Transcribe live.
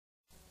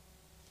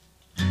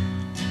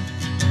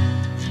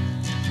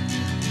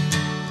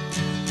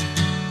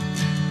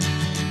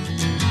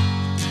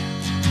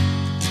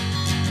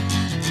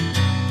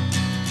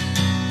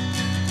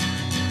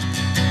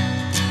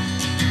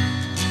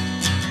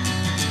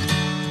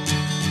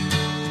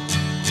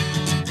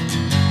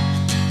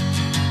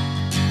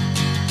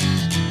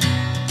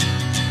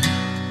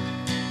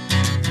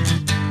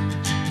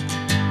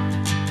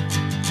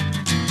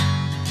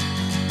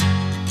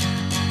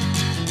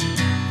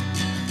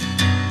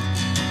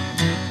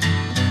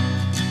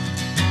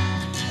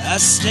I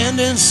stand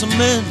in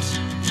cement,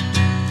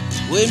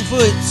 waiting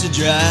for it to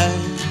dry.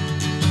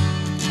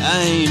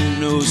 I ain't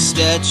no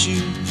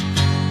statue,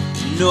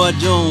 no, I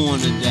don't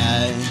wanna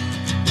die.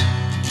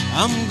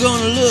 I'm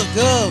gonna look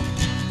up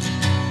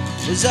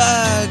as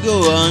I go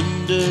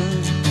under.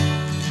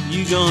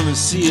 You're gonna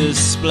see a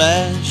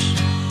splash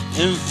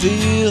and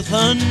feel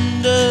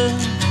thunder.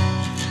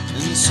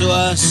 And so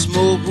I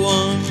smoke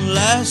one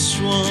last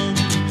one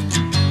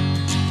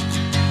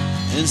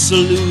and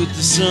salute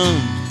the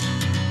sun.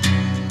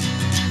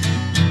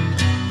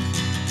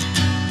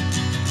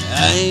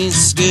 I ain't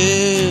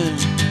scared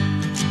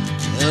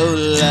of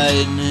the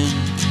lightning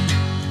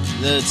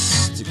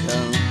that's to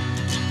come,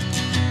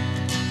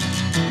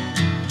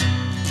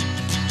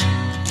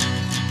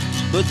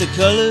 but the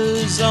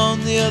colors on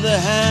the other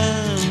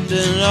hand,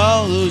 and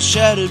all those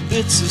shattered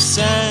bits of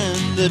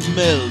sand that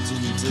melt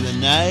into the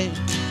night,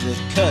 that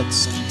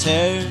cuts and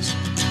tears.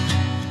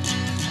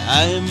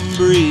 I am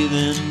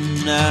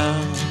breathing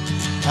now,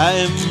 I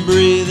am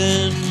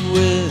breathing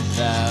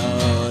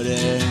without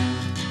air.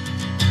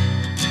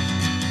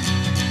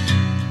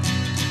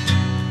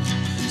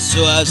 And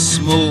so I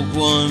smoke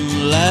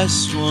one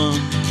last one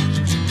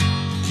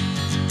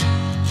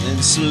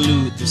and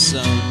salute the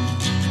sun.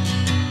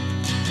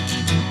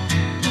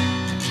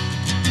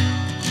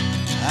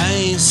 I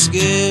ain't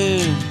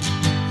scared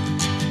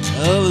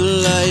of the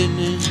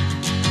lightning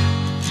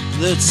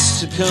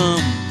that's to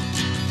come.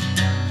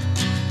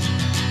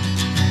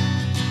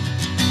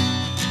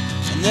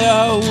 And there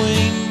are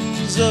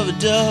wings of a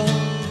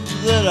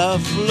dove that are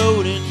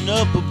floating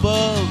up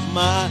above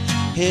my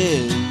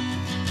head.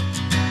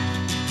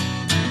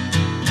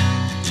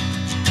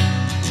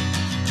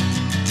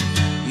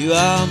 You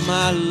are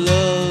my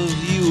love,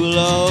 you will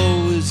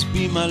always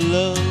be my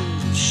love,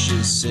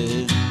 she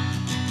said.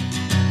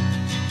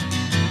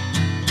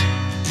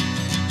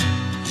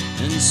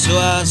 And so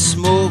I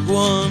smoke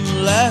one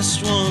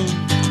last one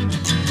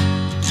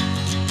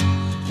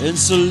and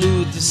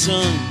salute the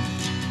sun.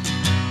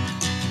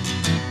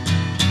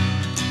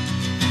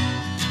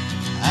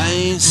 I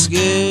ain't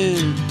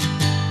scared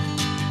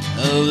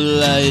of the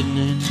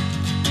lightning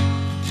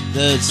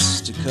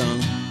that's to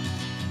come.